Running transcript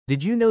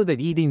Did you know that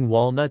eating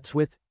walnuts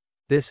with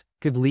this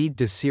could lead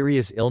to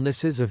serious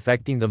illnesses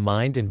affecting the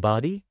mind and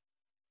body?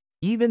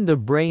 Even the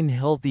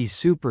brain-healthy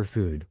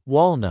superfood,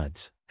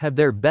 walnuts, have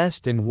their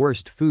best and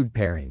worst food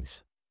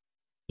pairings.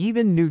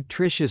 Even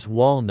nutritious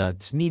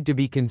walnuts need to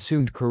be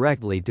consumed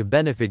correctly to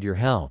benefit your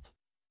health.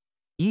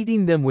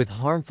 Eating them with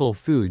harmful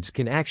foods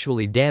can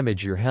actually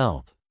damage your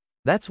health.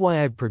 That's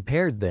why I've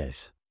prepared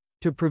this.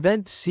 To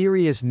prevent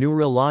serious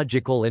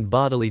neurological and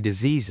bodily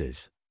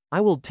diseases, I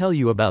will tell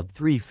you about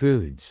 3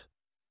 foods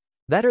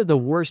that are the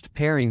worst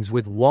pairings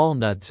with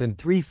walnuts and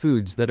 3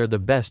 foods that are the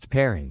best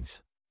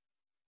pairings.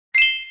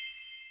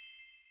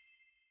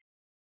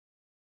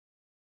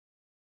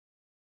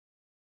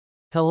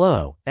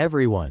 Hello,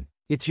 everyone.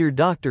 It's your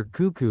Doctor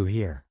Coucou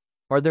here.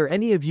 Are there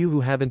any of you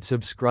who haven't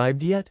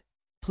subscribed yet?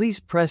 Please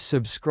press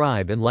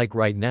subscribe and like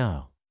right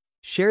now.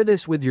 Share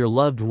this with your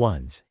loved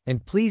ones,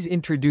 and please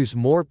introduce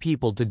more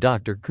people to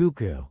Doctor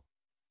Coucou.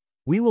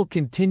 We will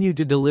continue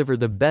to deliver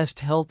the best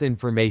health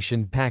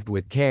information packed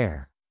with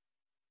care.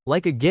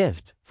 Like a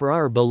gift for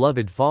our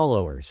beloved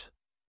followers.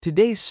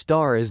 Today's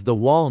star is the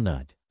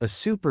walnut, a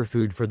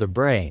superfood for the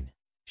brain.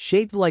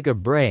 Shaped like a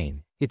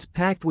brain, it's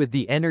packed with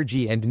the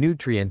energy and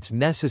nutrients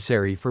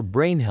necessary for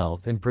brain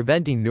health and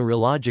preventing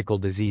neurological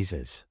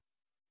diseases.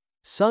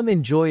 Some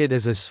enjoy it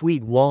as a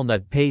sweet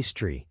walnut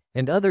pastry,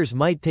 and others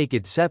might take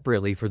it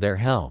separately for their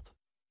health.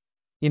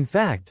 In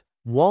fact,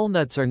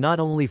 walnuts are not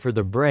only for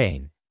the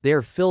brain, they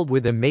are filled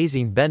with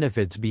amazing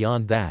benefits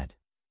beyond that.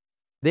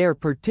 They are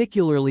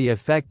particularly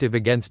effective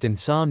against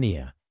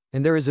insomnia,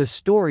 and there is a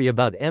story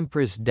about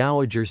Empress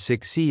Dowager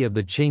Cixi of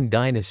the Qing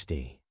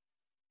dynasty,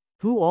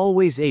 who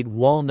always ate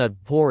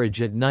walnut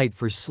porridge at night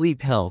for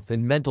sleep health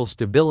and mental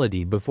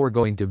stability before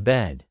going to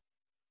bed.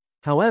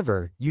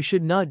 However, you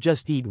should not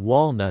just eat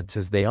walnuts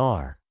as they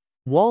are.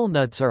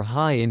 Walnuts are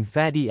high in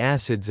fatty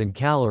acids and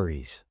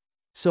calories.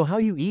 So how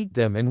you eat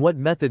them and what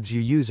methods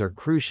you use are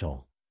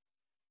crucial.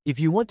 If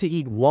you want to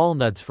eat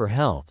walnuts for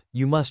health,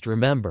 you must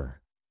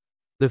remember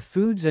the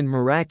foods and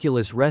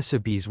miraculous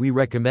recipes we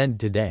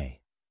recommend today.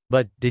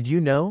 But, did you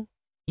know?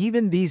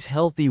 Even these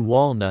healthy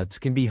walnuts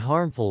can be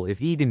harmful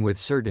if eaten with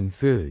certain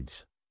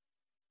foods.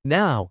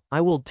 Now,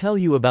 I will tell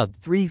you about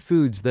 3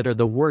 foods that are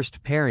the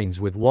worst pairings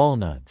with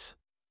walnuts,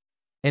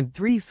 and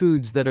 3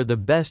 foods that are the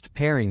best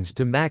pairings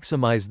to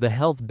maximize the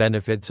health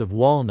benefits of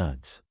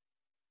walnuts.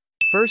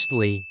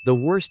 Firstly, the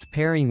worst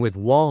pairing with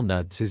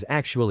walnuts is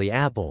actually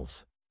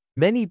apples.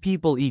 Many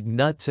people eat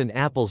nuts and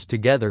apples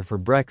together for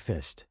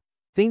breakfast,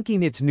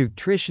 thinking it's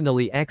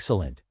nutritionally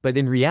excellent, but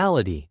in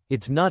reality,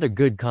 it's not a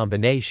good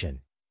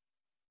combination.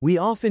 We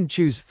often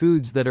choose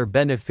foods that are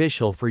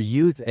beneficial for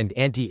youth and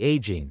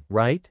anti-aging,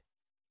 right?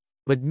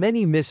 But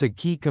many miss a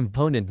key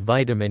component: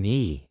 vitamin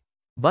E.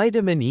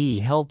 Vitamin E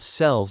helps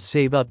cells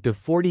save up to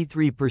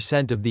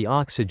 43% of the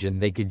oxygen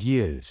they could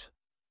use,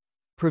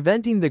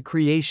 preventing the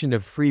creation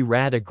of free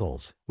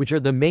radicals, which are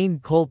the main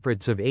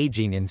culprits of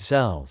aging in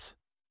cells.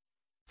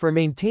 For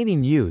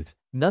maintaining youth,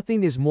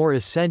 nothing is more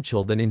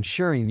essential than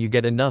ensuring you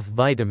get enough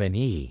vitamin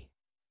E.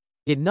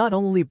 It not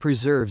only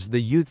preserves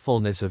the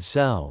youthfulness of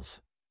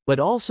cells, but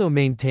also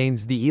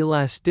maintains the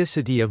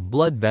elasticity of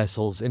blood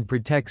vessels and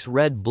protects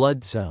red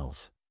blood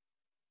cells.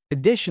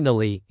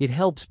 Additionally, it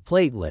helps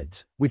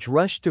platelets, which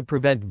rush to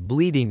prevent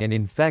bleeding and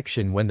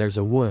infection when there's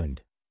a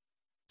wound.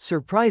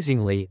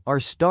 Surprisingly,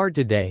 our star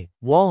today,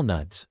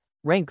 walnuts,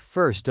 rank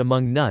first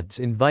among nuts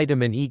in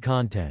vitamin E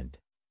content,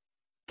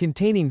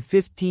 containing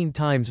 15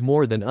 times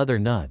more than other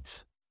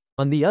nuts.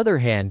 On the other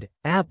hand,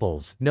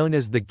 apples, known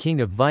as the king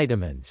of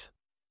vitamins,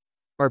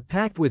 are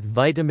packed with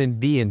vitamin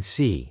B and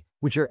C,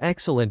 which are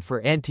excellent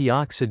for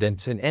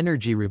antioxidants and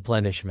energy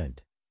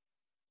replenishment.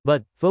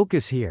 But,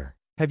 focus here.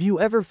 Have you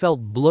ever felt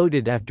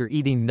bloated after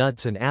eating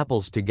nuts and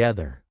apples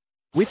together,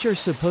 which are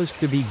supposed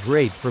to be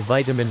great for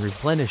vitamin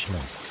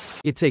replenishment?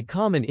 It's a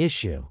common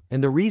issue,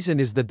 and the reason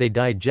is that they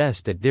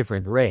digest at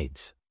different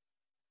rates.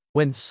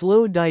 When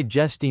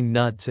slow-digesting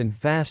nuts and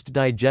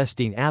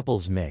fast-digesting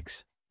apples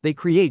mix, they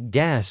create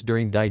gas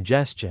during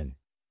digestion,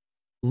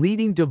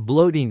 leading to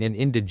bloating and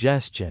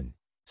indigestion.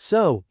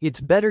 So, it's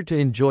better to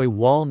enjoy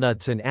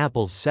walnuts and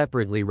apples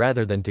separately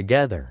rather than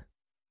together.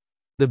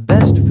 The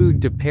best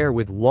food to pair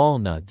with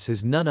walnuts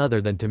is none other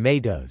than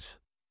tomatoes.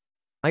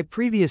 I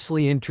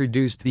previously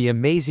introduced the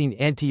amazing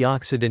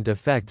antioxidant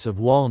effects of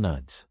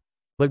walnuts.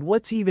 But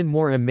what's even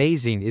more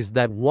amazing is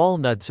that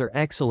walnuts are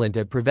excellent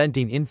at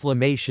preventing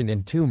inflammation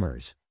and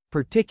tumors,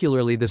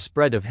 particularly the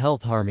spread of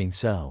health-harming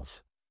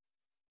cells.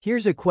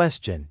 Here's a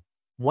question.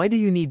 Why do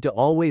you need to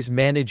always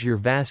manage your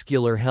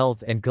vascular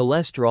health and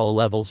cholesterol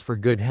levels for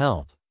good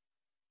health?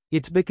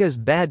 It's because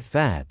bad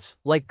fats,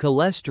 like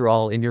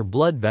cholesterol in your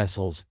blood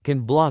vessels,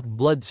 can block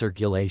blood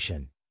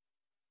circulation,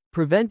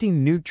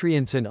 preventing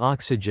nutrients and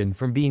oxygen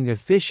from being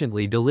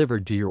efficiently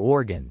delivered to your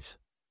organs.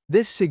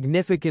 This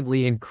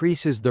significantly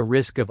increases the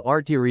risk of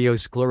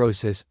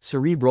arteriosclerosis,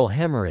 cerebral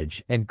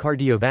hemorrhage, and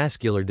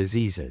cardiovascular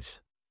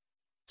diseases.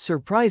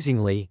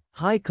 Surprisingly,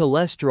 high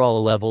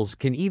cholesterol levels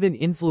can even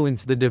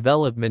influence the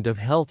development of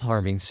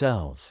health-harming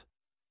cells.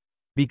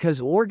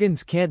 because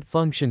organs can't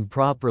function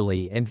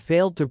properly and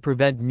fail to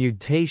prevent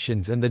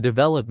mutations and the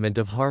development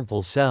of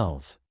harmful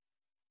cells.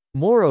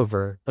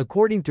 Moreover,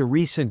 according to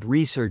recent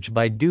research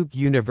by Duke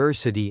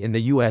University in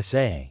the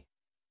USA,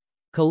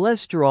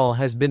 cholesterol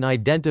has been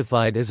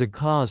identified as a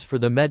cause for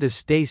the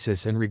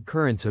metastasis and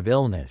recurrence of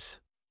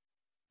illness.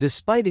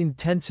 Despite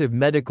intensive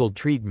medical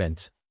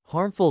treatments,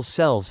 harmful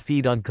cells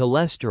feed on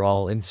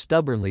cholesterol and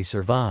stubbornly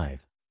survive.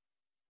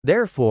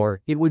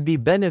 Therefore, it would be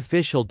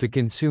beneficial to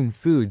consume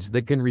foods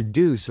that can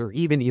reduce or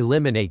even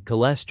eliminate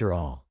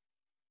cholesterol.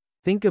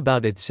 Think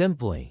about it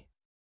simply.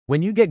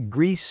 When you get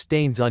grease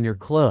stains on your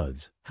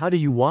clothes, how do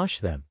you wash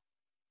them?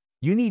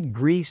 You need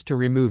grease to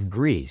remove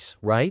grease,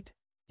 right?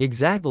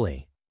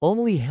 Exactly.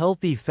 Only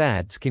healthy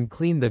fats can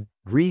clean the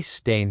grease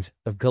stains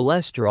of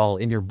cholesterol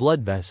in your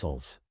blood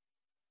vessels.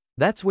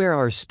 That's where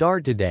our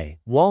star today,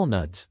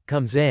 walnuts,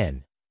 comes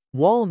in.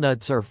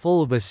 Walnuts are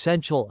full of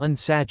essential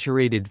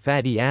unsaturated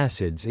fatty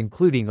acids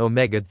including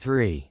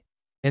omega-3.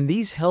 And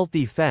these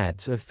healthy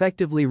fats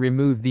effectively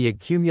remove the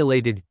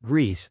accumulated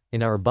grease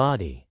in our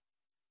body.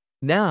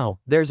 Now,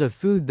 there's a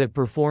food that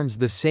performs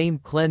the same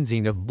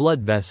cleansing of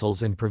blood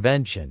vessels and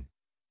prevention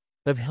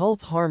of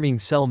health-harming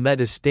cell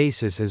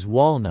metastasis as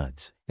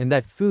walnuts, and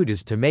that food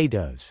is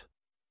tomatoes.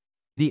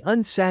 The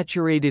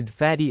unsaturated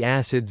fatty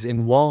acids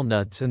in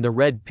walnuts and the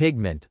red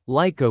pigment,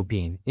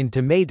 lycopene, in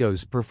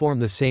tomatoes perform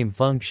the same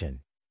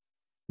function.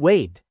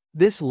 Wait,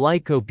 this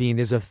lycopene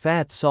is a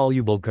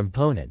fat-soluble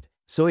component,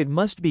 so it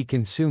must be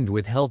consumed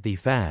with healthy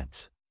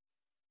fats.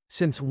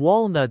 Since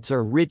walnuts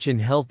are rich in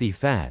healthy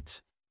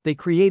fats, they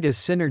create a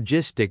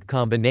synergistic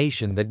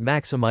combination that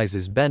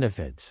maximizes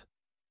benefits.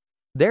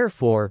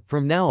 Therefore,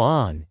 from now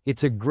on,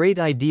 it's a great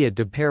idea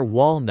to pair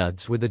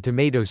walnuts with a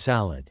tomato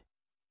salad.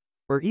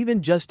 Or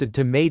even just a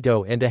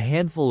tomato and a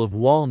handful of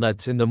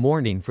walnuts in the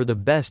morning for the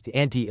best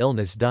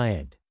anti-illness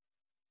diet.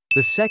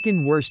 The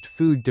second worst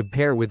food to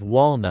pair with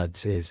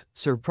walnuts is,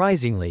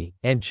 surprisingly,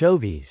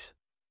 anchovies.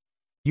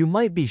 You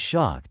might be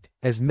shocked,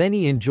 as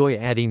many enjoy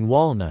adding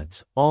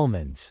walnuts,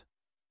 almonds,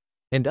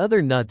 and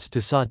other nuts to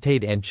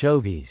sautéed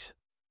anchovies.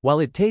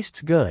 While it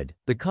tastes good,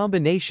 the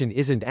combination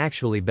isn't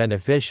actually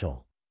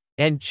beneficial.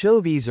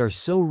 Anchovies are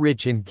so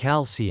rich in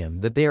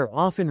calcium that they are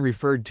often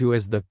referred to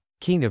as the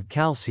king of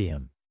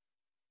calcium,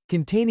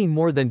 containing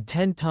more than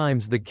 10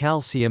 times the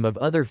calcium of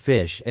other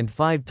fish and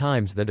 5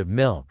 times that of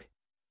milk.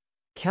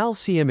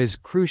 Calcium is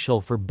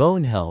crucial for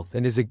bone health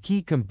and is a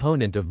key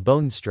component of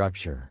bone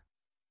structure,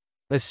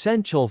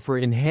 essential for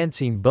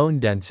enhancing bone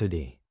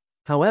density.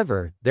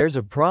 However, there's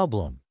a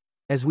problem.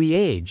 As we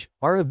age,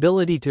 our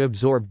ability to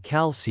absorb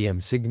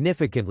calcium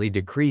significantly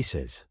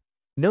decreases.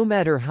 No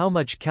matter how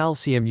much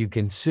calcium you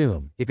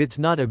consume, if it's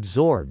not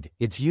absorbed,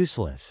 it's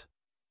useless.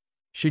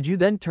 Should you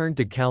then turn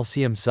to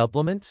calcium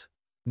supplements?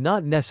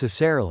 Not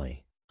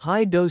necessarily.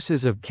 High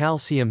doses of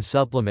calcium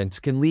supplements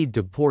can lead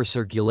to poor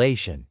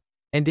circulation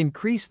and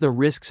increase the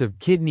risks of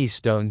kidney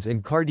stones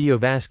and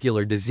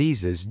cardiovascular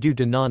diseases due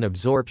to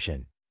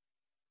non-absorption.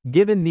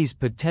 Given these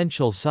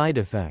potential side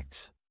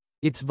effects,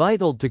 it's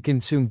vital to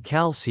consume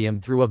calcium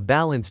through a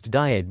balanced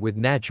diet with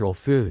natural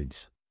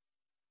foods,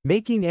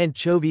 making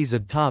anchovies a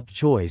top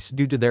choice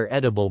due to their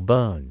edible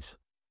bones.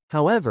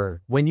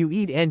 However, when you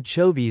eat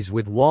anchovies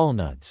with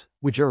walnuts,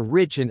 which are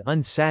rich in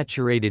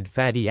unsaturated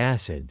fatty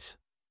acids,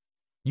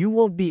 you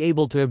won't be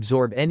able to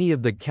absorb any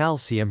of the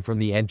calcium from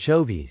the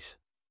anchovies.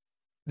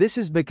 This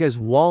is because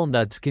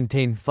walnuts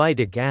contain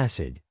phytic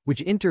acid,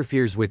 which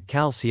interferes with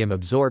calcium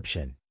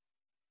absorption.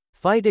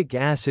 Phytic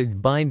acid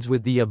binds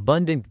with the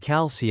abundant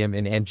calcium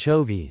in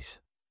anchovies,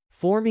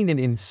 forming an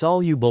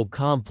insoluble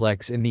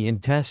complex in the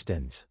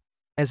intestines.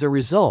 As a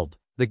result,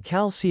 the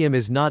calcium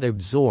is not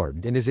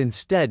absorbed and is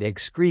instead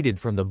excreted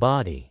from the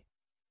body.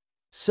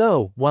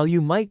 So, while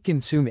you might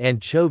consume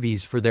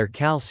anchovies for their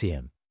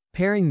calcium,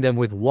 pairing them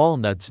with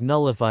walnuts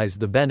nullifies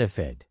the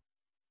benefit.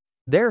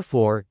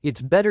 Therefore,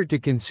 it's better to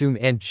consume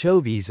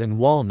anchovies and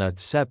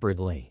walnuts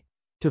separately,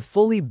 to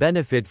fully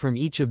benefit from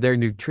each of their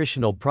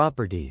nutritional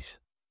properties.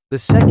 The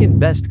second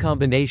best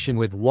combination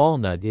with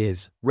walnut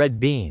is red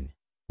bean.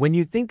 When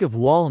you think of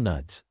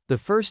walnuts, the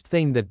first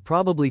thing that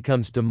probably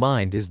comes to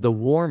mind is the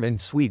warm and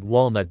sweet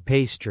walnut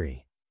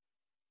pastry.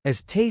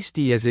 As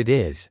tasty as it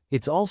is,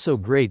 it's also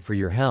great for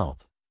your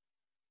health.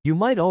 You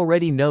might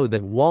already know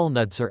that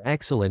walnuts are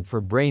excellent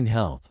for brain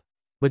health.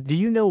 But do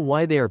you know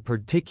why they are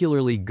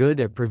particularly good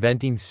at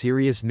preventing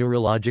serious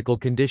neurological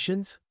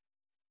conditions?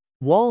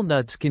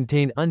 Walnuts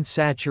contain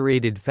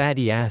unsaturated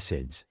fatty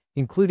acids,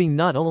 including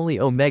not only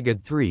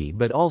omega-3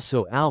 but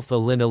also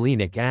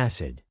alpha-linolenic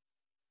acid.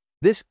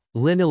 This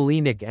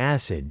linolenic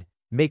acid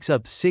makes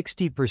up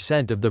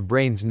 60% of the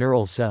brain's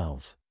neural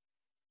cells.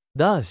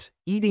 Thus,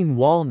 eating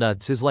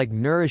walnuts is like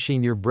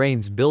nourishing your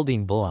brain's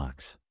building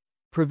blocks,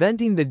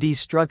 preventing the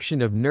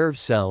destruction of nerve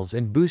cells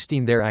and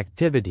boosting their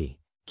activity,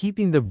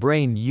 keeping the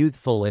brain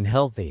youthful and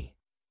healthy.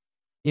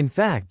 In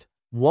fact,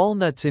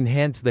 walnuts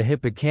enhance the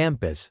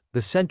hippocampus,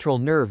 the central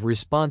nerve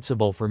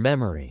responsible for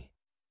memory,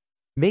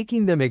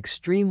 making them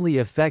extremely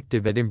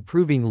effective at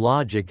improving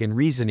logic and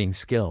reasoning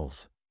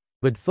skills.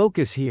 But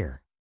focus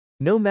here.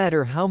 No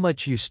matter how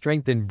much you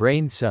strengthen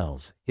brain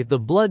cells, if the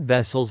blood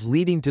vessels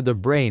leading to the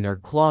brain are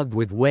clogged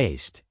with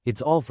waste,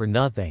 it's all for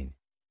nothing.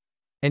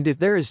 And if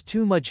there is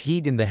too much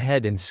heat in the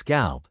head and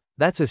scalp,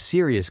 that's a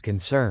serious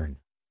concern.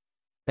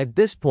 At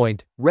this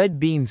point, red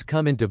beans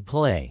come into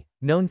play,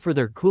 known for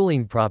their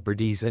cooling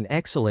properties and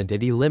excellent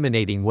at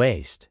eliminating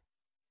waste.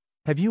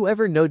 Have you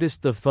ever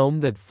noticed the foam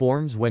that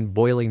forms when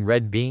boiling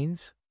red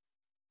beans?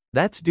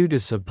 That's due to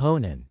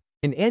saponin,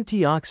 an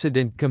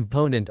antioxidant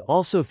component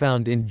also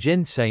found in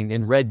ginseng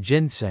and red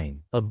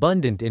ginseng,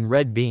 abundant in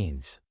red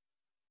beans.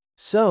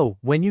 So,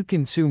 when you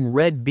consume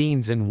red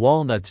beans and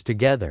walnuts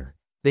together,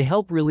 they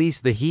help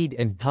release the heat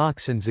and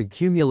toxins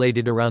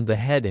accumulated around the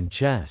head and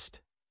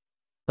chest,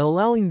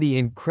 allowing the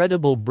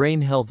incredible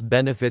brain health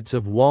benefits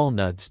of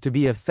walnuts to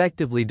be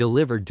effectively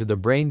delivered to the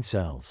brain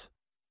cells.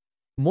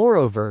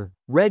 Moreover,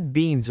 red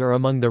beans are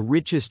among the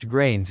richest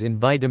grains in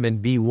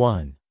vitamin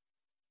B1,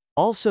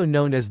 also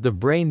known as the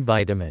brain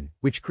vitamin,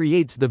 which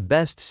creates the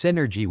best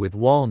synergy with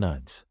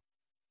walnuts.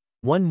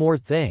 One more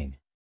thing.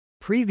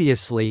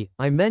 Previously,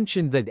 I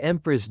mentioned that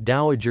Empress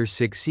Dowager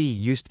Cixi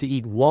used to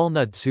eat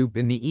walnut soup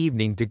in the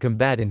evening to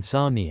combat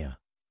insomnia.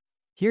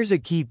 Here's a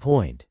key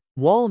point.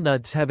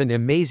 Walnuts have an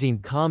amazing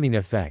calming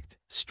effect,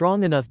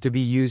 strong enough to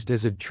be used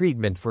as a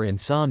treatment for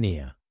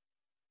insomnia.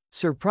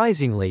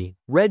 Surprisingly,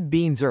 red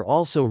beans are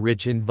also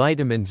rich in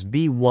vitamins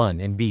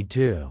B1 and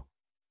B2.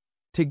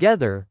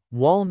 Together,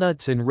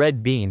 walnuts and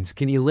red beans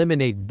can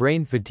eliminate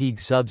brain fatigue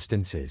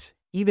substances,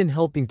 even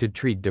helping to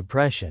treat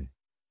depression.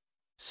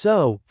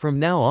 So, from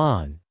now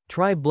on,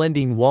 try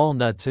blending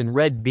walnuts and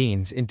red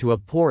beans into a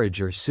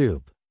porridge or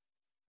soup.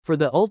 For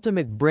the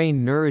ultimate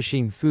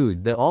brain-nourishing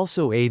food that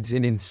also aids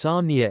in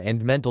insomnia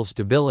and mental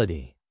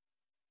stability.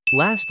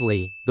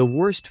 Lastly, the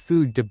worst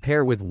food to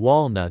pair with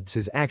walnuts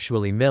is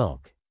actually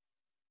milk.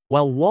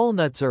 While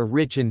walnuts are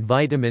rich in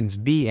vitamins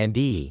B and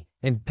E,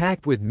 and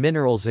packed with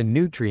minerals and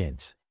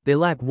nutrients, they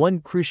lack one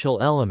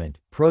crucial element,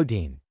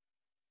 protein.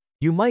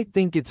 You might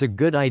think it's a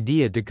good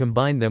idea to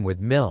combine them with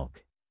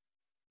milk.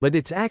 But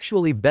it's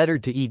actually better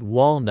to eat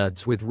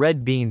walnuts with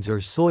red beans or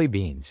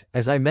soybeans,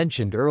 as I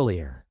mentioned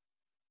earlier.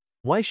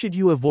 Why should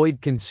you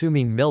avoid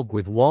consuming milk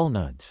with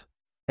walnuts?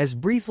 As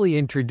briefly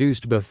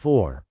introduced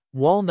before,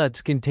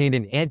 walnuts contain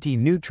an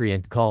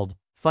anti-nutrient called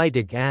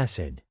phytic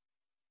acid.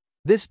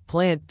 This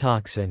plant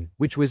toxin,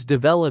 which was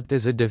developed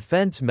as a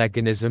defense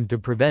mechanism to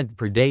prevent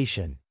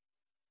predation,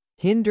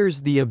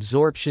 hinders the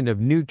absorption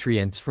of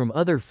nutrients from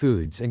other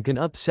foods and can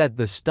upset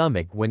the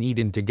stomach when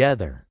eaten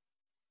together.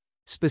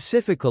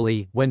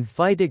 Specifically, when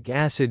phytic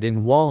acid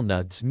in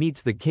walnuts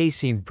meets the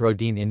casein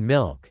protein in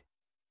milk,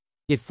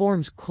 it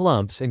forms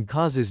clumps and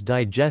causes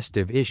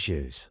digestive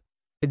issues.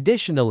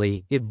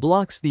 Additionally, it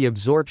blocks the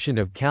absorption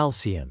of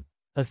calcium,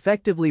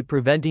 effectively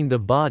preventing the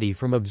body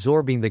from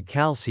absorbing the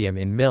calcium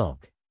in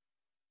milk.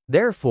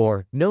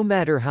 Therefore, no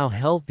matter how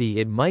healthy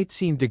it might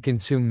seem to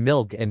consume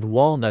milk and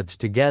walnuts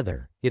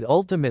together, it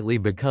ultimately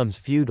becomes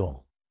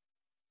futile.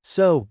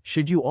 So,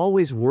 should you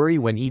always worry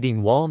when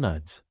eating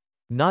walnuts?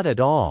 Not at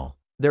all.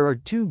 There are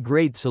two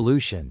great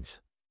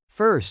solutions.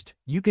 First,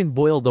 you can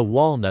boil the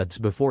walnuts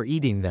before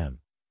eating them.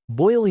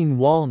 Boiling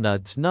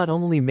walnuts not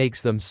only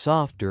makes them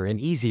softer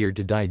and easier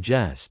to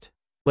digest,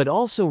 but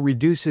also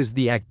reduces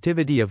the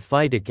activity of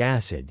phytic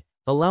acid,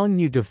 allowing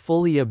you to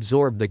fully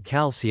absorb the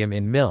calcium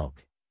in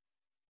milk.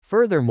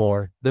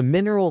 Furthermore, the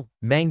mineral,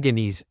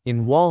 manganese,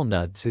 in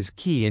walnuts is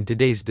key in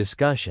today's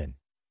discussion.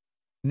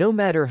 No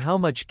matter how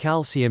much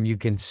calcium you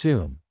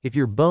consume, if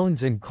your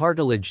bones and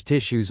cartilage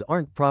tissues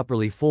aren't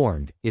properly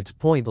formed, it's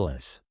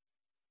pointless.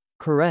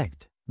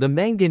 Correct. The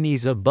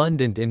manganese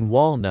abundant in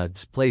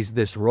walnuts plays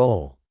this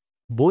role.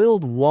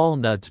 Boiled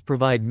walnuts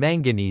provide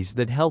manganese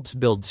that helps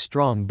build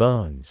strong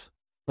bones,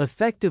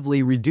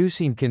 effectively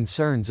reducing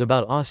concerns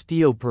about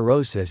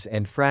osteoporosis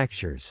and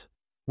fractures.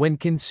 When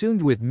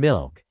consumed with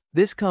milk,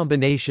 this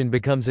combination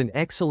becomes an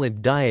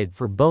excellent diet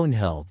for bone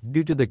health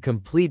due to the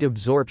complete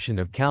absorption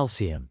of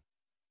calcium.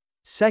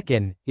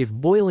 Second, if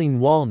boiling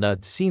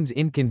walnuts seems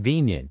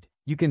inconvenient,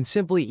 you can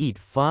simply eat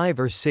 5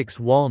 or 6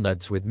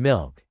 walnuts with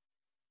milk.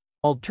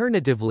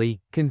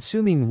 Alternatively,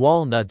 consuming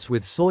walnuts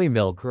with soy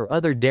milk or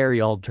other dairy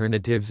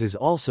alternatives is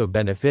also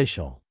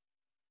beneficial.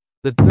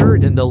 The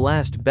third and the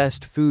last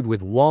best food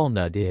with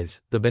walnut is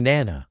the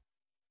banana.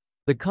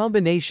 The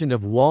combination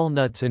of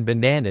walnuts and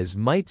bananas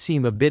might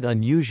seem a bit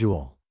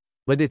unusual,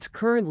 but it's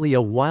currently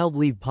a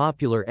wildly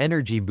popular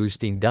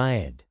energy-boosting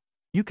diet.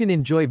 You can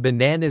enjoy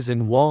bananas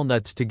and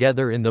walnuts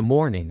together in the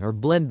morning or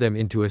blend them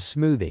into a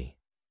smoothie.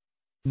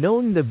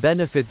 Knowing the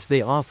benefits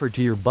they offer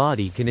to your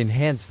body can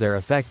enhance their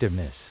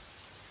effectiveness.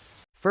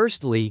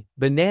 Firstly,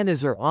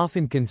 bananas are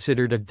often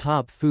considered a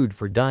top food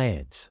for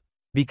diets,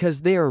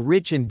 because they are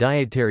rich in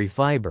dietary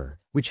fiber,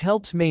 which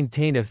helps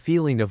maintain a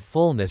feeling of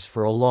fullness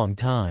for a long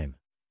time.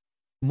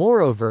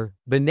 Moreover,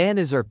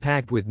 bananas are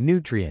packed with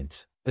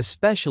nutrients,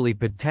 especially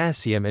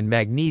potassium and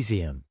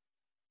magnesium,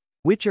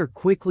 which are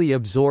quickly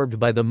absorbed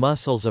by the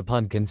muscles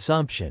upon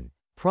consumption,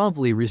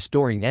 promptly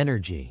restoring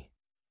energy.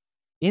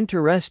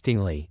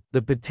 Interestingly,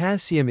 the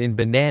potassium in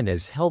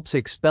bananas helps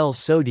expel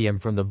sodium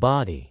from the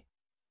body.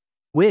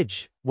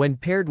 which, when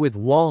paired with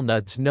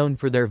walnuts known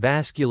for their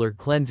vascular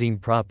cleansing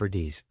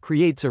properties,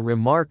 creates a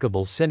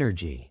remarkable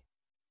synergy.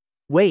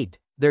 Wait,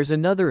 there's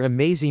another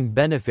amazing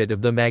benefit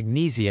of the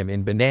magnesium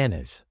in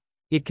bananas.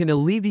 It can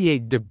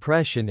alleviate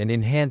depression and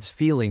enhance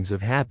feelings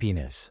of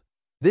happiness.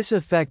 This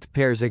effect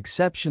pairs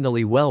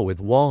exceptionally well with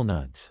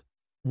walnuts.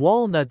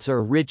 Walnuts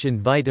are rich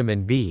in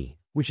vitamin B,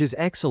 which is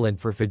excellent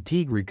for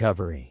fatigue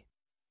recovery.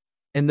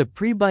 And the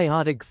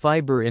prebiotic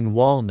fiber in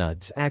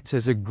walnuts acts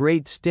as a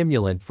great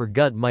stimulant for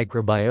gut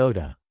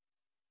microbiota.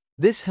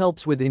 This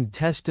helps with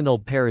intestinal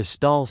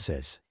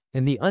peristalsis,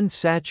 and the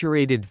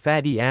unsaturated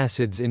fatty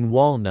acids in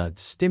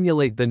walnuts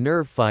stimulate the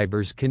nerve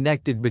fibers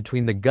connected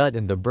between the gut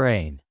and the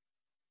brain,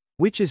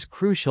 which is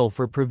crucial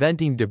for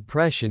preventing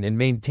depression and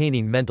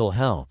maintaining mental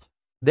health.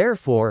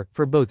 Therefore,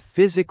 for both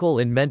physical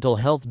and mental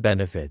health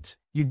benefits,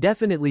 you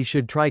definitely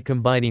should try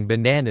combining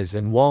bananas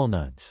and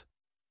walnuts.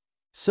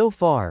 So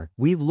far,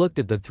 we've looked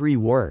at the 3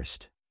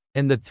 worst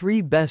and the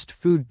 3 best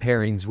food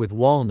pairings with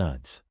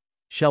walnuts.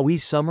 Shall we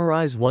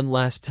summarize one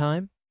last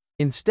time?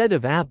 Instead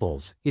of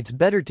apples, it's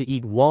better to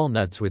eat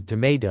walnuts with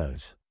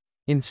tomatoes.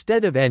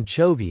 Instead of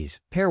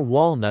anchovies, pair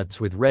walnuts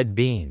with red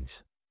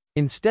beans.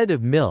 Instead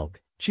of milk,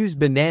 choose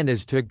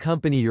bananas to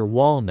accompany your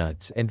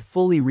walnuts and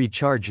fully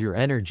recharge your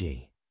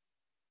energy.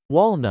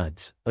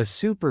 Walnuts, a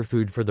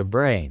superfood for the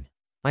brain.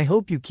 I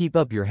hope you keep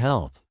up your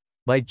health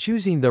by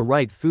choosing the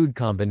right food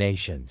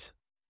combinations.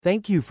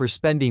 Thank you for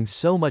spending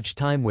so much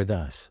time with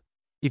us.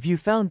 If you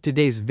found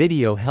today's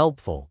video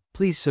helpful,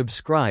 please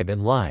subscribe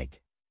and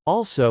like.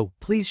 Also,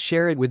 please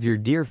share it with your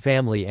dear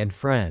family and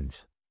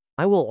friends.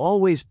 I will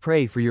always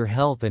pray for your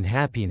health and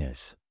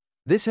happiness.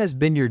 This has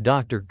been your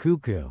Dr.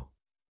 Coucou.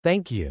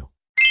 Thank you.